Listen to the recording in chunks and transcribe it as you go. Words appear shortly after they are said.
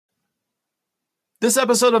This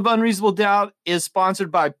episode of Unreasonable Doubt is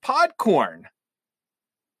sponsored by Podcorn.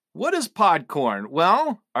 What is Podcorn?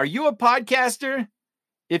 Well, are you a podcaster?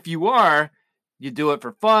 If you are, you do it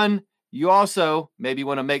for fun. You also maybe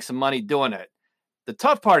want to make some money doing it. The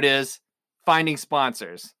tough part is finding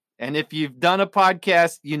sponsors. And if you've done a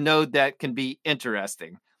podcast, you know that can be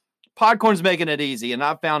interesting. Podcorn's making it easy, and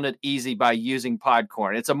I found it easy by using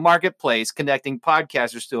Podcorn. It's a marketplace connecting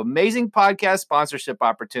podcasters to amazing podcast sponsorship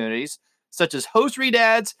opportunities, such as host read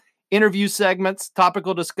ads, interview segments,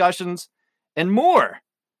 topical discussions, and more.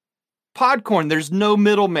 Podcorn, there's no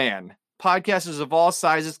middleman. Podcasters of all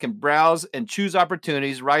sizes can browse and choose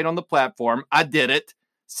opportunities right on the platform. I did it.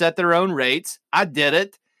 Set their own rates. I did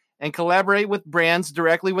it. And collaborate with brands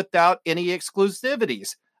directly without any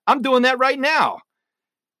exclusivities. I'm doing that right now.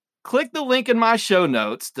 Click the link in my show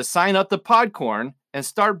notes to sign up to Podcorn and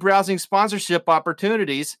start browsing sponsorship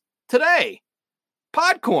opportunities today.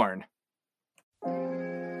 Podcorn.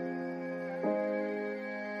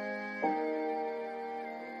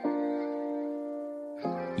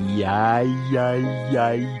 Yay.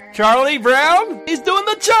 Charlie Brown? He's doing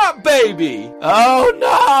the chop, baby! Oh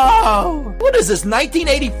no! What is this,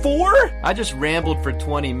 1984? I just rambled for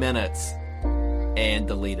 20 minutes and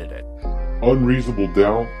deleted it. Unreasonable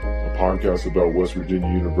Doubt, a podcast about West Virginia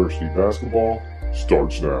University basketball,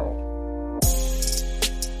 starts now.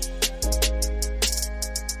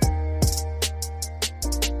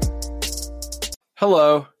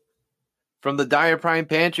 Hello. From the Diaprime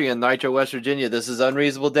Pantry in Nitro, West Virginia, this is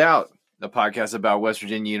Unreasonable Doubt, a podcast about West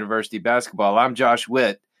Virginia University basketball. I'm Josh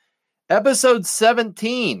Witt. Episode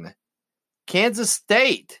 17, Kansas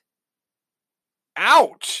State.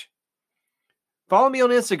 Ouch! Follow me on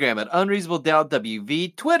Instagram at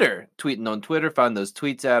UnreasonableDoubtWV, Twitter, tweeting on Twitter, find those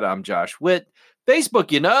tweets at I'm Josh Witt. Facebook,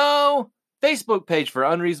 Facebook page for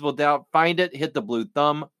Unreasonable Doubt, find it, hit the blue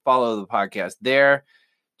thumb, follow the podcast there.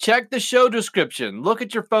 Check the show description. Look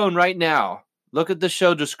at your phone right now. Look at the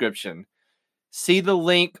show description. See the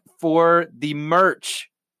link for the merch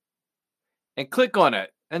and click on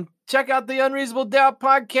it. And check out the Unreasonable Doubt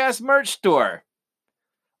podcast merch store.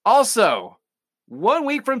 Also, 1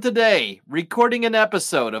 week from today, recording an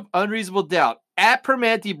episode of Unreasonable Doubt at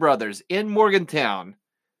Permanente Brothers in Morgantown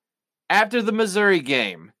after the Missouri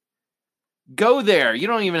game. Go there. You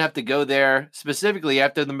don't even have to go there specifically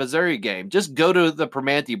after the Missouri game. Just go to the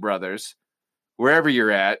Permanente Brothers, wherever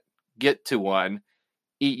you're at, get to one,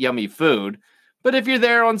 eat yummy food. But if you're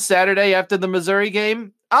there on Saturday after the Missouri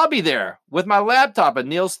game, I'll be there with my laptop and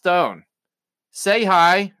Neil Stone. Say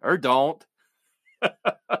hi or don't.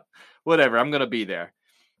 Whatever, I'm going to be there.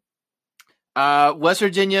 West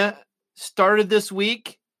Virginia started this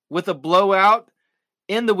week with a blowout,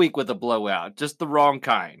 end the week with a blowout, just the wrong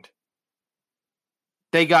kind.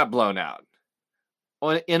 They got blown out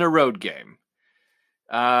in a road game.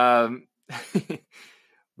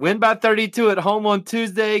 Win by 32 at home on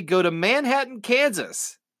Tuesday. Go to Manhattan,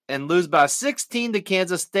 Kansas, and lose by 16 to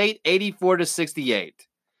Kansas State, 84-68.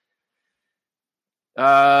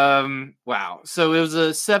 Wow. So it was a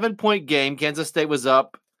 7-point game. Kansas State was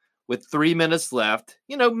up with 3 minutes left.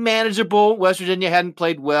 Manageable. West Virginia hadn't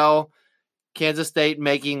played well. Kansas State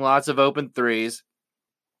making lots of open threes.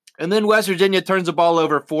 And then West Virginia turns the ball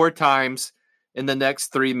over 4 times in the next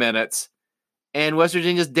 3 minutes. And West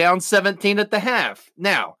Virginia's down 17 at the half.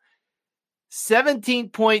 Now,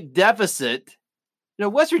 17-point deficit.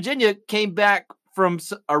 West Virginia came back from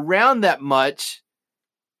around that much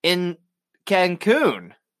in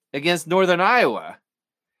Cancun against Northern Iowa.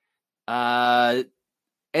 And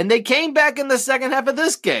they came back in the second half of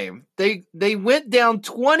this game. They went down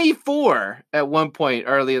 24 at one point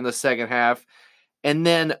early in the second half. And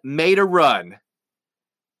then made a run,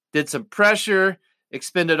 did some pressure,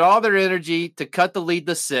 expended all their energy to cut the lead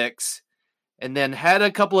to 6, and then had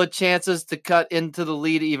a couple of chances to cut into the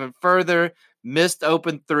lead even further, missed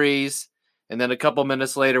open threes, and then a couple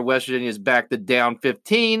minutes later, West Virginia is back to down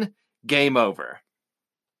 15, game over.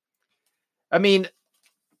 I mean,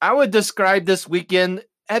 I would describe this weekend.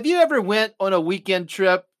 Have you ever went on a weekend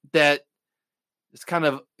trip that it's kind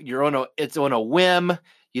of, it's on a whim?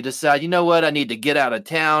 You decide, you know what, I need to get out of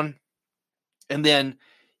town. And then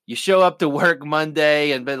you show up to work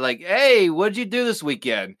Monday and be like, hey, what'd you do this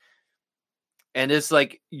weekend? And it's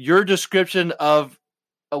like your description of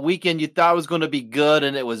a weekend you thought was going to be good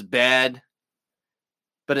and it was bad,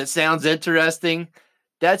 but it sounds interesting.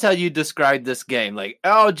 That's how you describe this game. Like,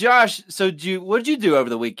 oh, Josh, so what'd you do over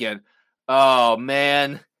the weekend? Oh,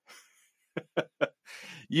 man.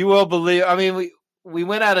 You won't believe. I mean, we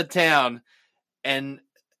went out of town and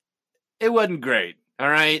it wasn't great. All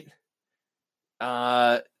right.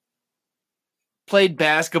 Played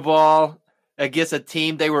basketball against a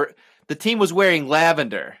team. The team was wearing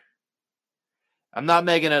lavender. I'm not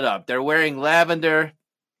making it up. They're wearing lavender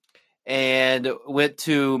and went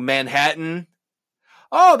to Manhattan.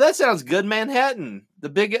 Oh, that sounds good, Manhattan. The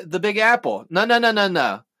Big Apple. No.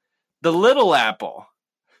 The Little Apple.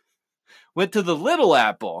 Went to the Little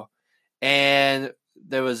Apple, and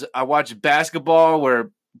I watched basketball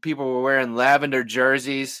where people were wearing lavender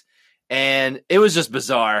jerseys, and it was just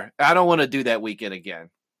bizarre. I don't want to do that weekend again.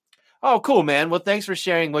 Oh, cool, man. Well, thanks for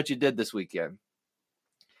sharing what you did this weekend.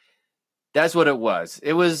 That's what it was.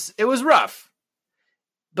 It was rough.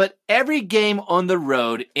 But every game on the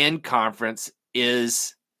road in conference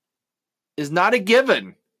is not a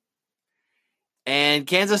given. And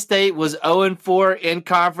Kansas State was 0-4 in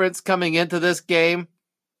conference coming into this game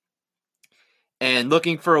and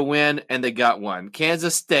looking for a win, and they got one.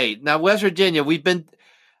 Kansas State. Now, West Virginia,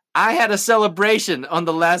 I had a celebration on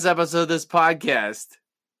the last episode of this podcast.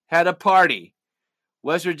 Had a party.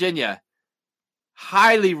 West Virginia,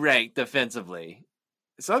 highly ranked defensively.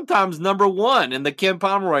 Sometimes number one in the Ken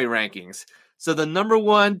Pomeroy rankings. So the number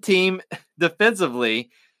one team defensively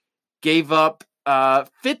gave up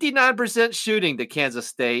 59% shooting to Kansas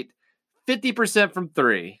State, 50% from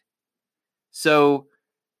three. So,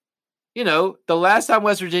 the last time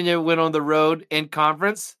West Virginia went on the road in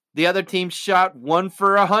conference, the other team shot 1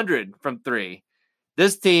 for 100 from three.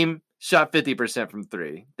 This team shot 50% from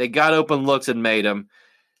three. They got open looks and made them.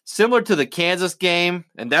 Similar to the Kansas game,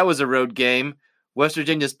 and that was a road game, West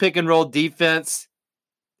Virginia's pick and roll defense,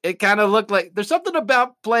 it kind of looked like there's something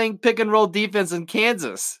about playing pick and roll defense in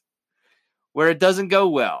Kansas where it doesn't go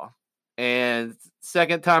well. And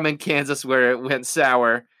second time in Kansas where it went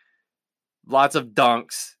sour, lots of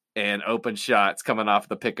dunks and open shots coming off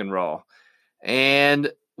the pick and roll.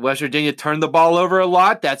 And West Virginia turned the ball over a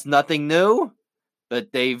lot. That's nothing new,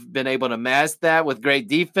 but they've been able to mask that with great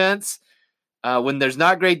defense. When there's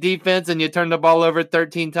not great defense and you turn the ball over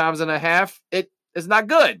 13 times and a half, it's not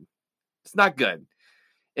good. It's not good.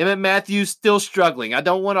 Emmett Matthews still struggling. I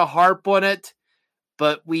don't want to harp on it,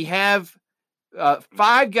 but we have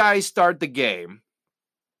 5 guys start the game,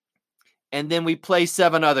 and then we play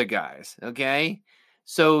 7 other guys, okay?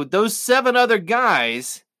 So those 7 other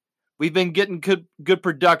guys, we've been getting good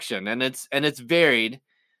production, and it's varied.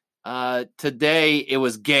 Today it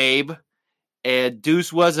was Gabe, and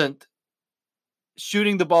Deuce wasn't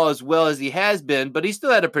shooting the ball as well as he has been, but he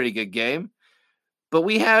still had a pretty good game. But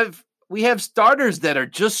we have starters that are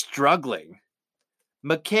just struggling.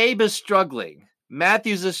 McCabe is struggling.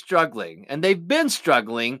 Matthews is struggling. And they've been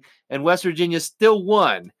struggling, and West Virginia still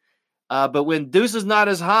won. But when Deuce is not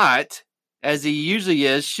as hot as he usually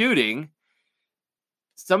is shooting,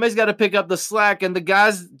 somebody's got to pick up the slack, and the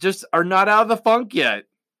guys just are not out of the funk yet.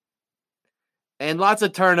 And lots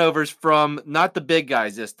of turnovers from not the big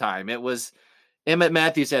guys this time. It was Emmett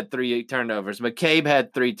Matthews had 3 turnovers. McCabe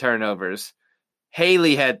had 3 turnovers.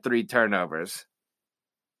 Haley had 3 turnovers.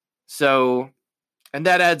 So, and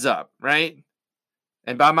that adds up, right?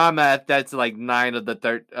 And by my math, that's like 9 of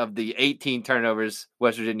the 18 turnovers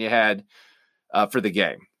West Virginia had for the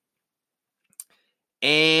game.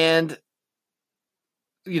 And,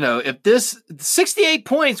 if this 68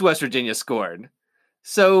 points West Virginia scored.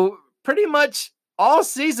 So pretty much all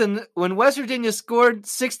season when West Virginia scored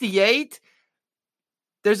 68,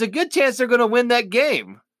 there's a good chance they're going to win that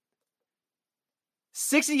game.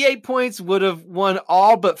 68 points would have won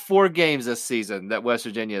all but 4 games this season that West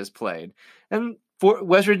Virginia has played. And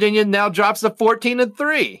West Virginia now drops to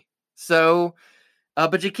 14-3. So,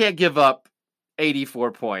 but you can't give up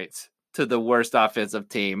 84 points to the worst offensive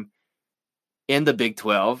team in the Big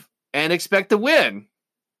 12 and expect to win.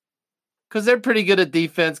 Because they're pretty good at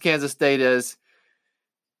defense, Kansas State is.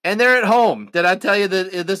 And they're at home. Did I tell you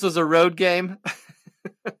that this was a road game?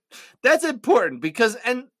 That's important because,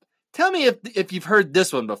 and tell me if you've heard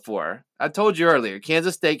this one before. I told you earlier,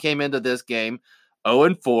 Kansas State came into this game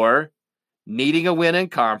 0-4, needing a win in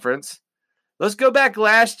conference. Let's go back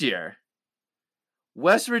last year.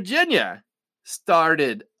 West Virginia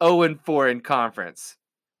started 0-4 in conference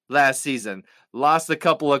last season. Lost a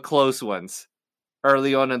couple of close ones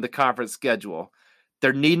early on in the conference schedule.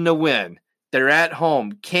 They're needing a win. They're at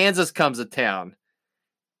home. Kansas comes to town.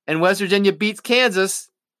 And West Virginia beats Kansas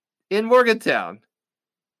in Morgantown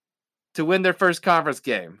to win their first conference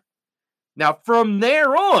game. Now, from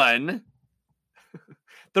there on,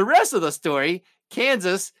 the rest of the story,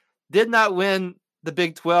 Kansas did not win the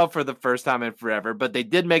Big 12 for the first time in forever, but they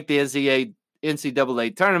did make the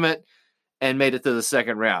NCAA tournament and made it to the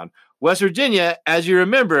second round. West Virginia, as you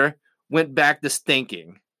remember, went back to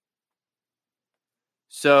stinking.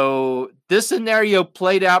 So this scenario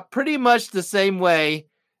played out pretty much the same way,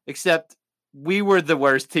 except we were the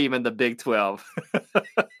worst team in the Big 12.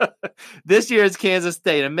 This year it's Kansas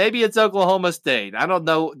State, and maybe it's Oklahoma State. I don't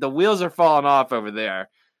know. The wheels are falling off over there.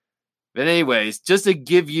 But anyways, just to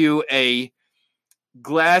give you a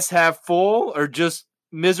glass half full or just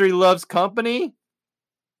misery loves company,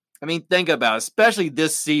 I mean, think about it, especially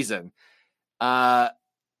this season.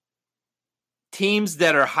 Teams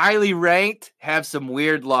that are highly ranked have some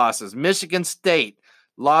weird losses. Michigan State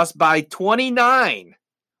lost by 29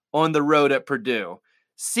 on the road at Purdue.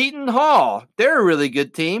 Seton Hall, they're a really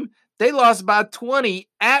good team. They lost by 20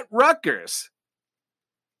 at Rutgers.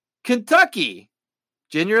 Kentucky,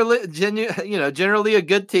 generally a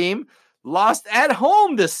good team, lost at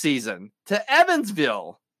home this season to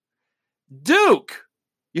Evansville. Duke,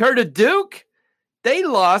 you heard of Duke? They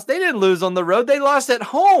lost. They didn't lose on the road. They lost at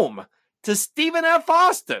home to Stephen F.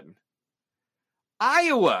 Austin.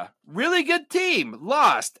 Iowa, really good team,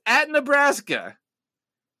 lost at Nebraska.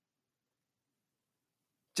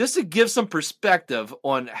 Just to give some perspective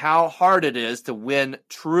on how hard it is to win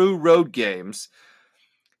true road games,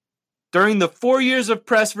 during the 4 years of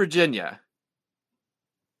Press Virginia,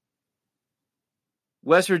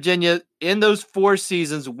 West Virginia, in those 4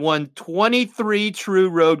 seasons, won 23 true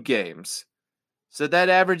road games. So that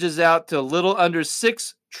averages out to a little under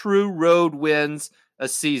 6 true road wins a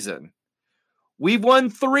season. We've won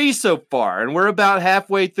 3 so far, and we're about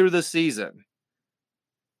halfway through the season.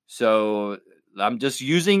 So I'm just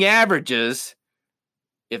using averages.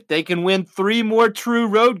 If they can win 3 more true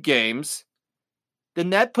road games,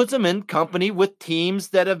 then that puts them in company with teams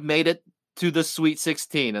that have made it to the Sweet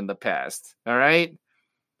 16 in the past. All right?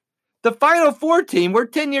 The Final Four team, we're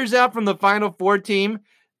 10 years out from the Final Four team.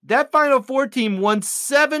 That Final Four team won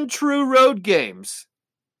 7 true road games.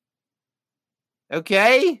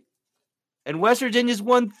 Okay? And West Virginia's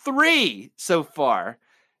won 3 so far.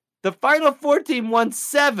 The Final Four team won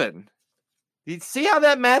 7. You see how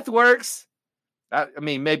that math works? I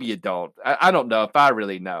mean, maybe you don't. I don't know if I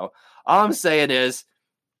really know. All I'm saying is,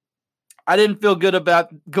 I didn't feel good about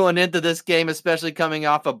going into this game, especially coming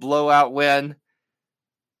off a blowout win.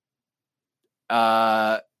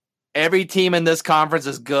 Every team in this conference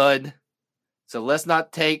is good. So let's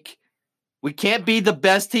not take... We can't be the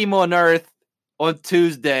best team on earth on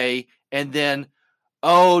Tuesday and then,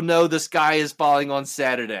 oh no, the sky is falling on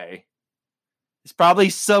Saturday. It's probably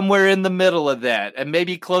somewhere in the middle of that, and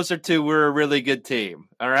maybe closer to we're a really good team.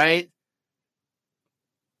 All right?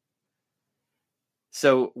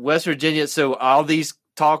 So West Virginia, so all these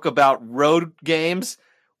talk about road games,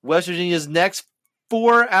 West Virginia's next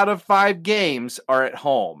 4 out of 5 games are at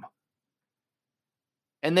home.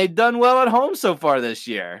 And they've done well at home so far this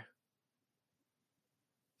year.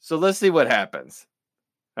 So let's see what happens.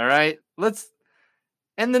 All right?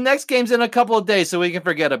 And the next game's in a couple of days, so we can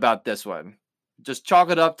forget about this one. Just chalk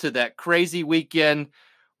it up to that crazy weekend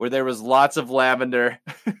where there was lots of lavender.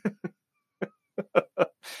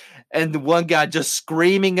 And one guy just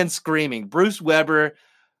screaming and screaming. Bruce Weber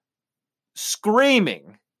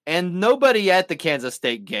screaming. And nobody at the Kansas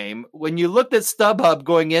State game. When you looked at StubHub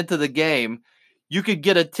going into the game, you could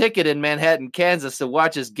get a ticket in Manhattan, Kansas to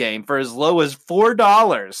watch this game for as low as $4.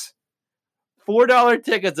 $4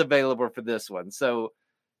 tickets available for this one. So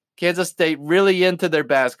Kansas State really into their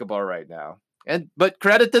basketball right now. But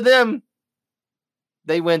credit to them,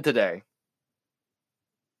 they win today.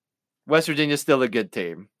 West Virginia's still a good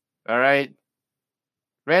team. All right?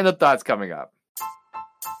 Random thoughts coming up.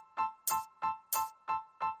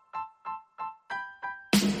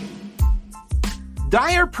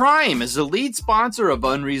 Dyer Prime is the lead sponsor of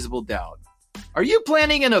Unreasonable Doubt. Are you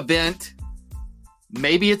planning an event?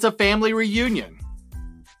 Maybe it's a family reunion.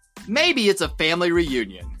 Maybe it's a family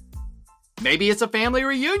reunion. Maybe it's a family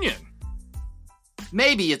reunion.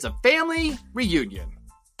 Maybe it's a family reunion.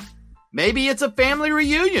 Maybe it's a family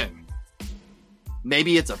reunion.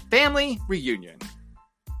 Maybe it's a family reunion.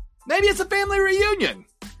 Maybe it's a family reunion.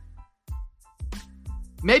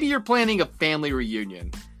 Maybe you're planning a family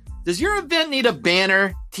reunion. Does your event need a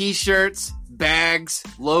banner, t-shirts, bags,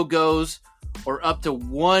 logos, or up to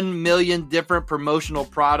 1 million different promotional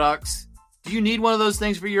products? Do you need one of those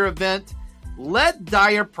things for your event? Let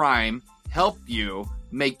Dyer Prime help you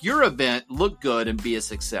make your event look good and be a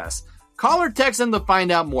success. Call or text them to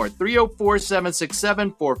find out more.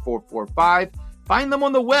 304-767-4445. Find them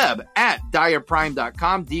on the web at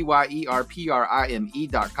dyerprime.com,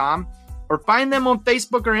 dyerprime.com, or find them on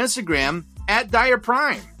Facebook or Instagram at Dyer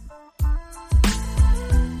Prime.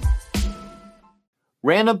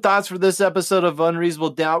 Random thoughts for this episode of Unreasonable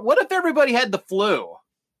Doubt. What if everybody had the flu?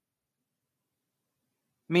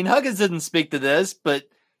 I mean, Huggins didn't speak to this, but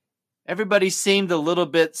everybody seemed a little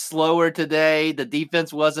bit slower today. The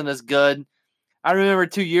defense wasn't as good. I remember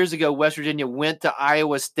 2 years ago, West Virginia went to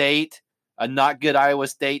Iowa State, a not good Iowa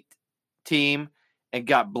State team, and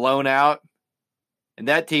got blown out. And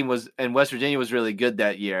that team and West Virginia was really good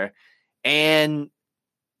that year. And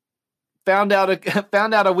found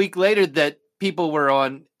out a week later that people were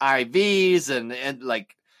on IVs and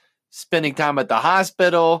like spending time at the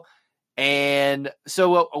hospital. And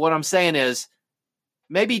so what I'm saying is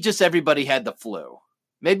maybe just everybody had the flu.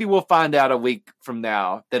 Maybe we'll find out a week from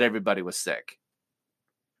now that everybody was sick.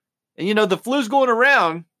 And, the flu's going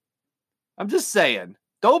around. I'm just saying,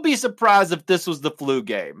 don't be surprised if this was the flu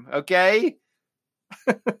game, okay?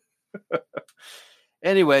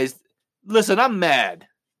 Anyways, listen, I'm mad,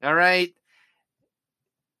 all right?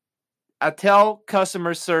 I tell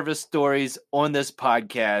customer service stories on this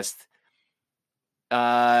podcast,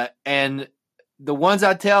 and the ones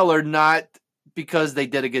I tell are not because they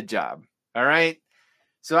did a good job, all right?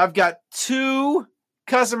 So I've got 2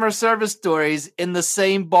 customer service stories in the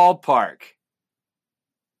same ballpark.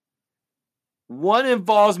 One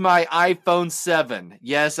involves my iPhone 7.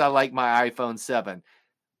 Yes, I like my iPhone 7.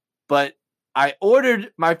 But I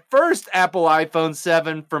ordered my first Apple iPhone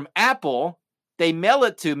 7 from Apple. They mail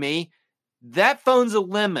it to me. That phone's a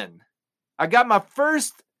lemon. I got my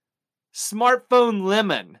first smartphone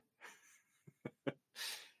lemon.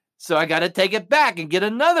 So I got to take it back and get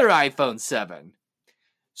another iPhone 7.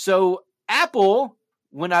 So Apple,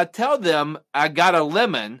 when I tell them I got a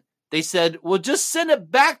lemon, they said, well, just send it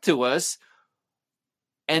back to us.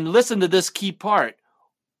 And listen to this key part.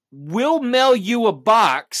 We'll mail you a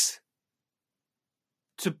box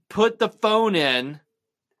to put the phone in,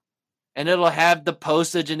 and it'll have the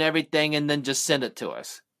postage and everything, and then just send it to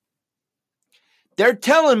us. They're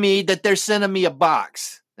telling me that they're sending me a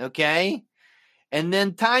box, okay? And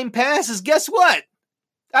then time passes. Guess what?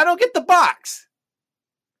 I don't get the box.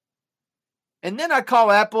 And then I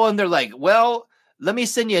call Apple, and they're like, well, let me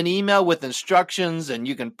send you an email with instructions, and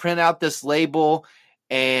you can print out this label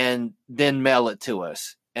and then mail it to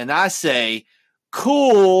us. And I say,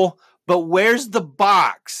 cool, but where's the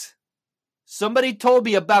box? Somebody told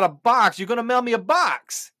me about a box. You're going to mail me a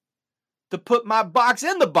box to put my box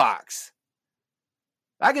in the box.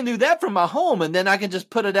 I can do that from my home, and then I can just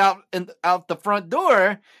put it out the front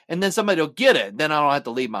door, and then somebody will get it. Then I don't have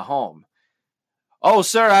to leave my home. Oh,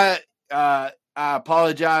 sir, I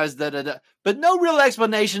apologize. But no real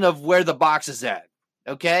explanation of where the box is at.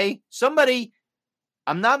 Okay?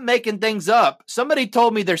 I'm not making things up. Somebody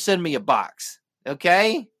told me they're sending me a box.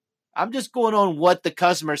 Okay? I'm just going on what the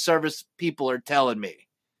customer service people are telling me.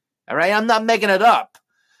 All right? I'm not making it up.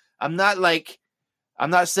 I'm not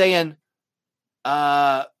saying,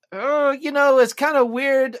 it's kind of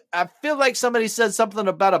weird. I feel like somebody said something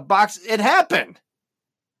about a box. It happened.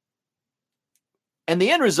 And the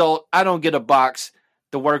end result, I don't get a box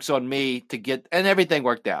that works on me and everything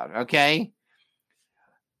worked out. Okay?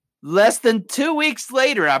 Less than 2 weeks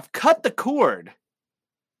later, I've cut the cord.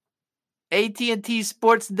 AT&T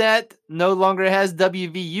Sportsnet no longer has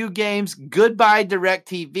WVU games. Goodbye,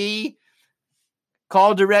 DirecTV.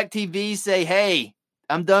 Call DirecTV, say, hey,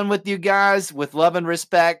 I'm done with you guys with love and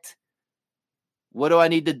respect. What do I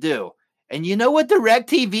need to do? And you know what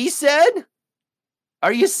DirecTV said?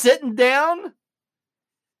 Are you sitting down?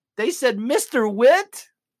 They said, Mr. Witt,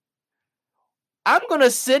 I'm going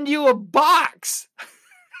to send you a box.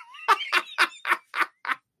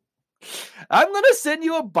 I'm going to send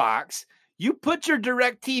you a box. You put your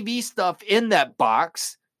DirecTV stuff in that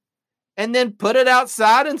box and then put it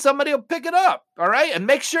outside and somebody will pick it up. All right. And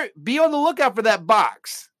be on the lookout for that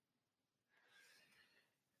box.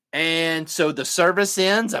 And so the service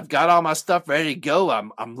ends. I've got all my stuff ready to go.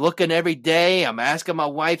 I'm looking every day. I'm asking my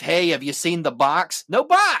wife, hey, have you seen the box? No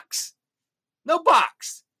box. No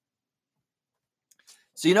box.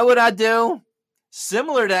 So you know what I do?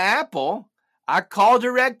 Similar to Apple, I call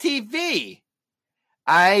DirecTV.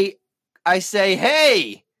 I say,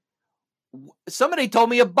 hey, somebody told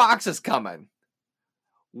me a box is coming.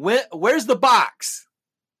 Where's the box?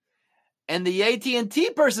 And the AT&T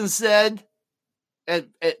person said,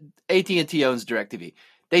 AT&T owns DirecTV.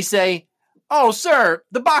 They say, oh, sir,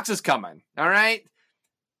 the box is coming. All right.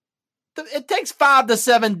 It takes 5 to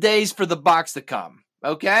 7 days for the box to come.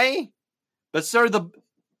 Okay. But sir,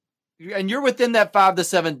 and you're within that 5 to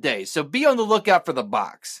 7 days. So be on the lookout for the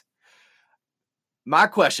box. My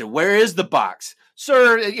question, where is the box?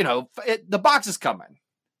 Sir, the box is coming.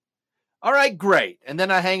 All right, great. And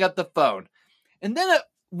then I hang up the phone. And then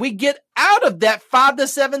we get out of that 5 to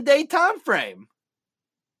 7 day time frame.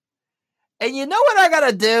 And you know what I got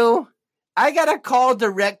to do? I got to call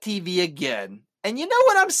DirecTV again. And you know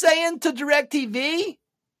what I'm saying to DirecTV?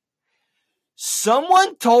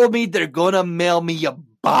 Someone told me they're going to mail me a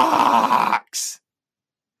box.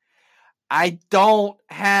 I don't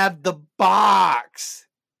have the box.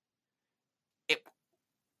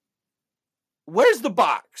 Where's the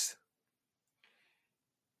box?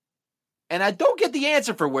 And I don't get the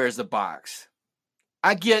answer for where's the box.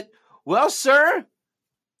 I get, well, sir,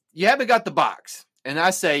 you haven't got the box. And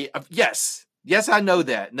I say, yes, I know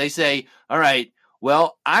that. And they say, all right,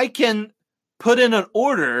 well, I can put in an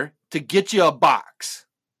order to get you a box.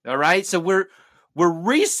 All right. So we're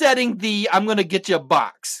resetting the I'm going to get you a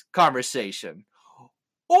box conversation.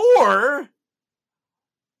 Or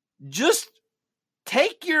just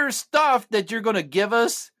take your stuff that you're going to give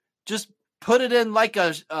us, just put it in like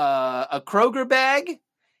a Kroger bag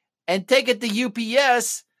and take it to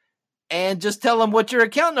UPS and just tell them what your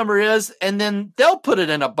account number is. And then they'll put it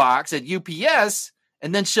in a box at UPS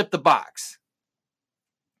and then ship the box.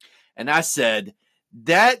 And I said,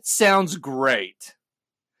 that sounds great.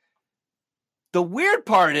 The weird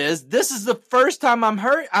part is this is the first time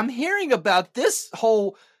I'm hearing about this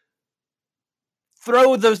whole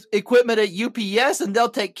throw the equipment at UPS and they'll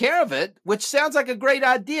take care of it, which sounds like a great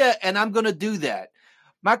idea, and I'm going to do that.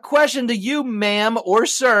 My question to you, ma'am or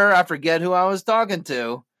sir, I forget who I was talking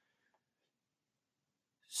to.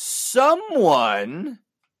 Someone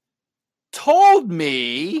told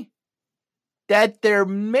me that they're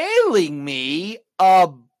mailing me a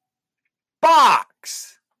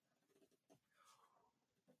box.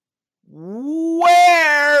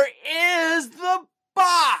 Where is the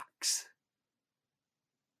box?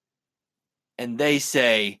 And they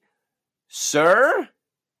say, sir,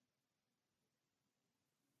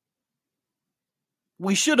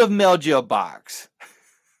 we should have mailed you a box.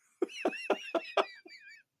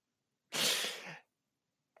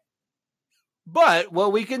 But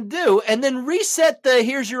what we can do, and then reset the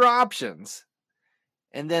here's your options.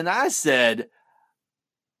 And then I said,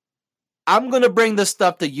 I'm going to bring this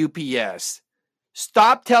stuff to UPS.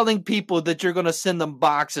 Stop telling people that you're going to send them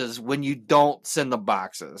boxes when you don't send them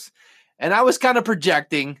boxes. And I was kind of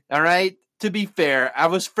projecting, all right? To be fair, I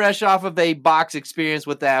was fresh off of a box experience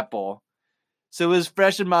with Apple. So it was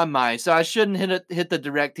fresh in my mind. So I shouldn't hit the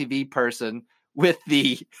DirecTV person with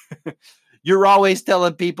the, you're always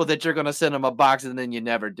telling people that you're going to send them a box and then you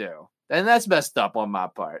never do. And that's messed up on my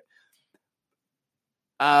part.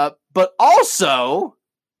 But also,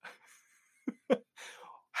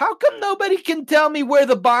 how come nobody can tell me where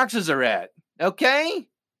the boxes are at? Okay?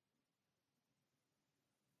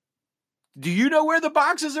 Do you know where the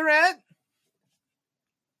boxes are at?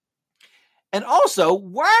 And also,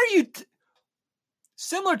 why are you...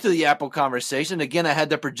 Similar to the Apple conversation, again, I had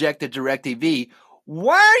to project at DirecTV.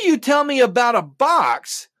 Why are you telling me about a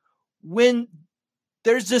box when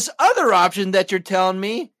there's this other option that you're telling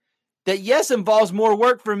me that, yes, involves more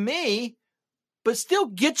work for me, but still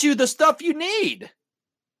gets you the stuff you need?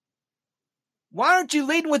 Why aren't you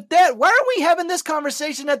leading with that? Why aren't we having this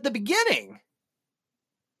conversation at the beginning?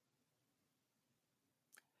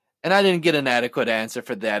 And I didn't get an adequate answer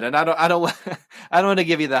for that. And I don't want to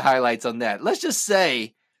give you the highlights on that. Let's just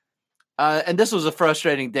say, and this was a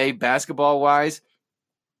frustrating day basketball wise,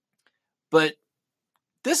 but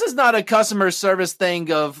this is not a customer service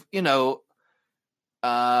thing of,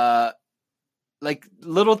 like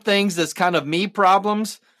little things that's kind of me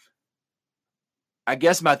problems. I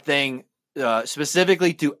guess my thing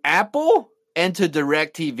specifically to Apple and to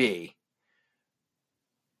DirecTV.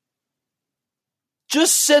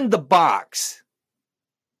 Just send the box.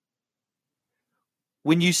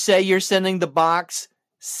 When you say you're sending the box,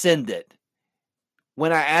 send it.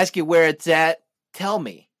 When I ask you where it's at, tell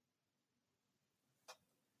me.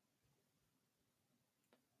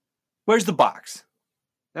 Where's the box?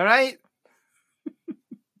 All right?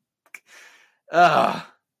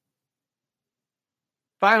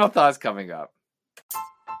 Final thoughts coming up.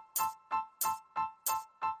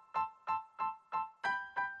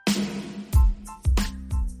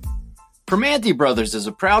 Primanti Brothers is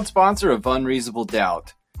a proud sponsor of Unreasonable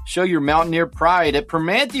Doubt. Show your Mountaineer pride at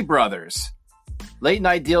Primanti Brothers. Late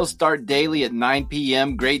night deals start daily at 9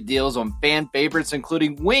 p.m. Great deals on fan favorites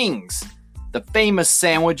including wings, the famous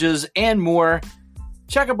sandwiches, and more.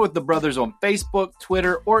 Check up with the brothers on Facebook,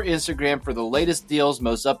 Twitter, or Instagram for the latest deals,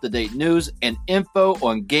 most up-to-date news, and info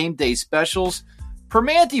on game day specials.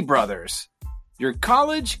 Primanti Brothers, your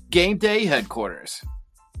college game day headquarters.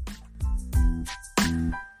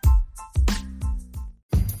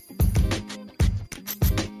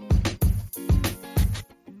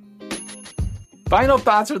 Final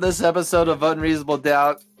thoughts for this episode of Unreasonable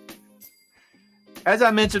Doubt. As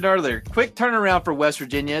I mentioned earlier, quick turnaround for West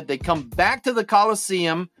Virginia. They come back to the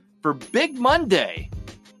Coliseum for Big Monday.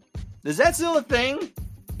 Is that still a thing?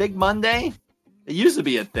 Big Monday? It used to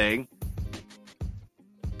be a thing.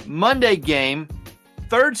 Monday game,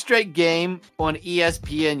 third straight game on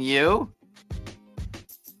ESPNU.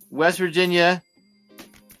 West Virginia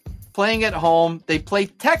playing at home. They play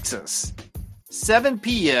Texas, 7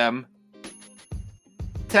 p.m.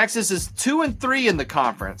 Texas is 2-3 in the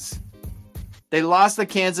conference. They lost to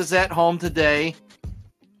Kansas at home today.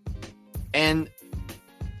 And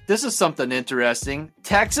this is something interesting.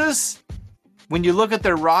 Texas, when you look at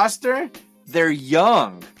their roster, they're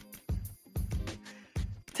young.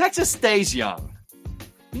 Texas stays young.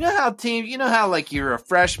 You know how like you're a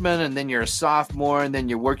freshman and then you're a sophomore and then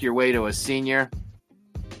you work your way to a senior?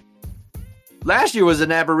 Last year was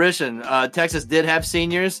an aberration. Texas did have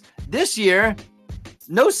seniors. This year,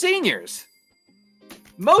 no seniors.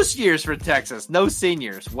 Most years for Texas, no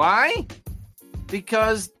seniors. Why?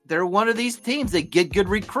 Because they're one of these teams that get good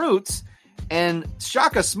recruits. And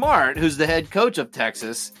Shaka Smart, who's the head coach of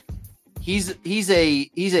Texas, he's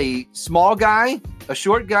a small guy, a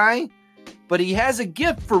short guy, but he has a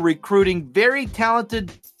gift for recruiting very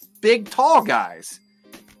talented, big, tall guys.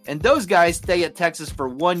 And those guys stay at Texas for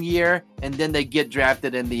 1 year, and then they get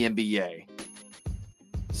drafted in the NBA.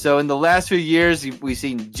 So in the last few years, we've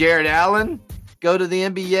seen Jared Allen go to the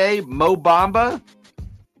NBA, Mo Bamba,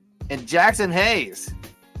 and Jackson Hayes,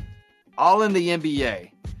 all in the NBA.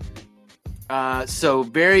 So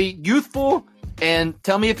very youthful. And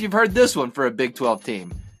tell me if you've heard this one for a Big 12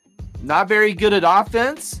 team. Not very good at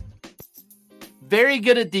offense, very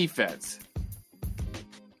good at defense.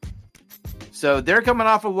 So they're coming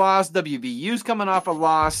off a loss. WVU's coming off a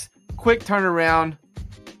loss. Quick turnaround.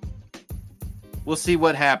 We'll see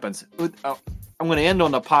what happens. I'm going to end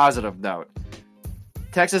on a positive note.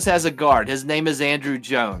 Texas has a guard. His name is Andrew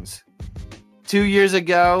Jones. 2 years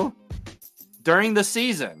ago, during the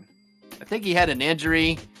season, I think he had an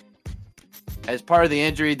injury. As part of the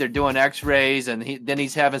injury, they're doing x-rays, and then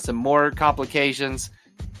he's having some more complications.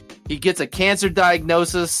 He gets a cancer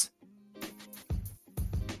diagnosis.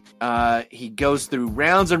 He goes through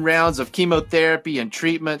rounds and rounds of chemotherapy and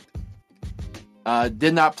treatment.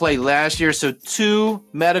 Did not play last year, so 2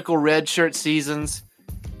 medical redshirt seasons.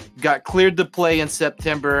 Got cleared to play in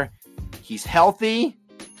September. He's healthy.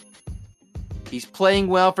 He's playing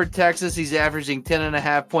well for Texas. He's averaging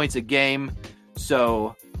 10.5 points a game.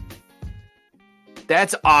 So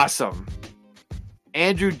that's awesome.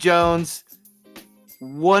 Andrew Jones,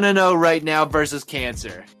 1-0 right now versus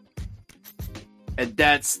cancer. And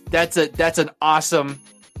that's an awesome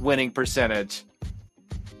winning percentage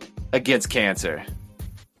against cancer.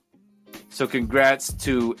 So congrats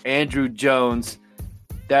to Andrew Jones.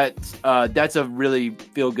 That's a really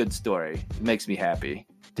feel-good story. It makes me happy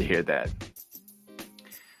to hear that.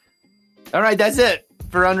 All right, that's it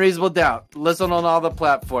for Unreasonable Doubt. Listen on all the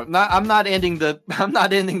platforms. I'm not ending the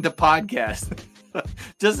podcast.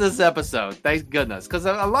 Just this episode. Thank goodness, because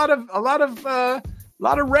a lot of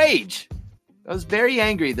rage. I was very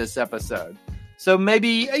angry this episode. So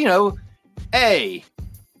maybe there's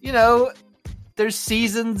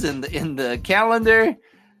seasons in the calendar.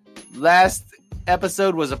 Last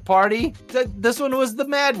episode was a party. This one was the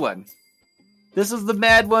mad one. This is the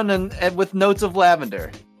mad one and with notes of lavender.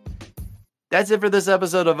 That's it for this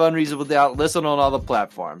episode of Unreasonable Doubt. Listen on all the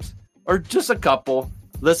platforms, or just a couple.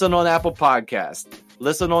 Listen on Apple Podcasts.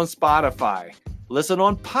 Listen on Spotify. Listen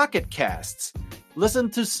on Pocket Casts.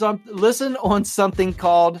 Listen on something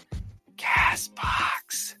called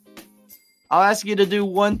Castbox. I'll ask you to do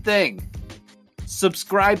one thing.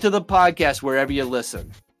 Subscribe to the podcast wherever you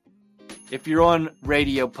listen. If you're on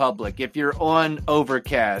Radio Public, if you're on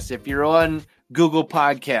Overcast, if you're on Google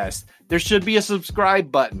Podcasts, there should be a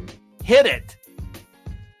subscribe button. Hit it.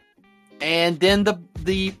 And then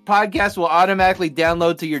the podcast will automatically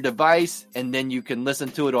download to your device, and then you can listen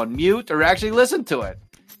to it on mute or actually listen to it.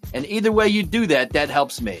 And either way you do that, that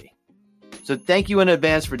helps me. So thank you in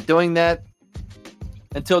advance for doing that.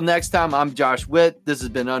 Until next time, I'm Josh Witt. This has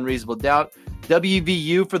been Unreasonable Doubt.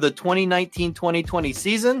 WVU for the 2019-2020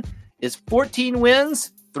 season is 14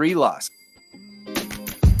 wins, 3 losses.